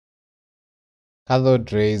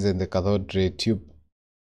cathode rays and the cathode ray tube.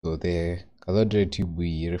 So the cathode ray tube,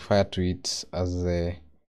 we refer to it as the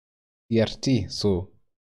CRT. So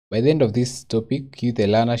by the end of this topic, you the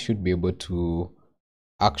learner should be able to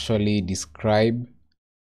actually describe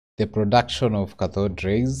the production of cathode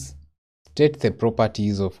rays, state the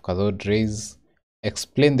properties of cathode rays,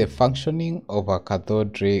 explain the functioning of a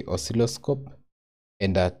cathode ray oscilloscope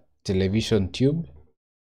and a television tube,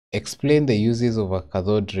 explain the uses of a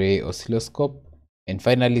cathode ray oscilloscope, and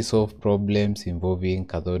finally solve problems involving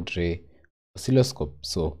cathode ray oscilloscope.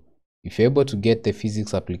 So if you're able to get the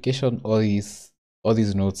physics application, all these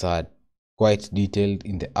notes are quite detailed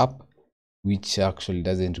in the app, which actually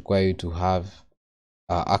doesn't require you to have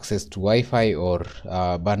access to Wi-Fi or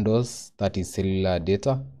bundles, that is cellular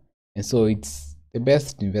data, and so it's the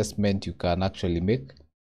best investment you can actually make.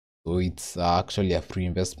 So it's actually a free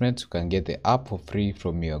investment. You can get the app for free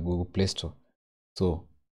from your Google Play Store. So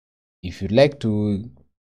if you'd like to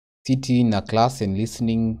sit in a class and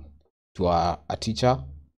listening to a teacher,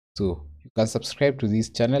 so you can subscribe to this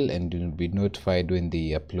channel and you'll be notified when they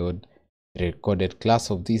upload the recorded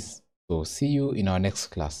class of this. So see you in our next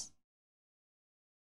class.